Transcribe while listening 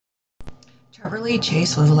Trevor Lee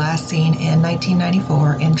Chase was last seen in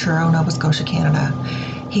 1994 in Truro, Nova Scotia, Canada.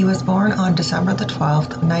 He was born on December the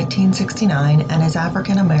 12th, 1969, and is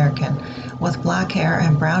African American, with black hair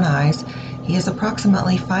and brown eyes. He is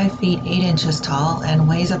approximately 5 feet 8 inches tall and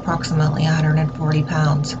weighs approximately 140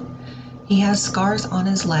 pounds. He has scars on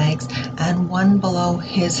his legs and one below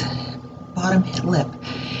his bottom lip.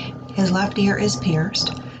 His left ear is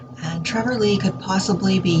pierced, and Trevor Lee could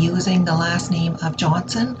possibly be using the last name of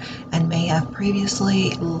Johnson and may have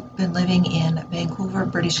previously been living in Vancouver,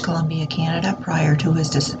 British Columbia, Canada prior to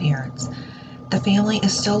his disappearance. The family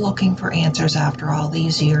is still looking for answers after all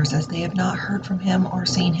these years, as they have not heard from him or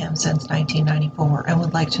seen him since 1994 and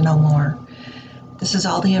would like to know more. This is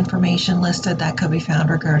all the information listed that could be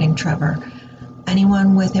found regarding Trevor.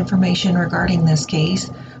 Anyone with information regarding this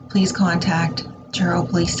case, please contact Truro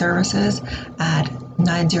Police Services at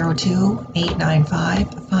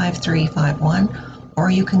 902-895-5351, or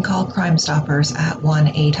you can call Crime Stoppers at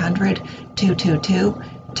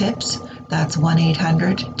 1-800-222-TIPS. That's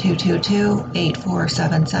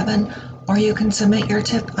 1-800-222-8477, or you can submit your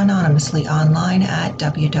tip anonymously online at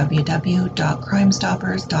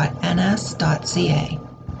www.crimestoppers.ns.ca.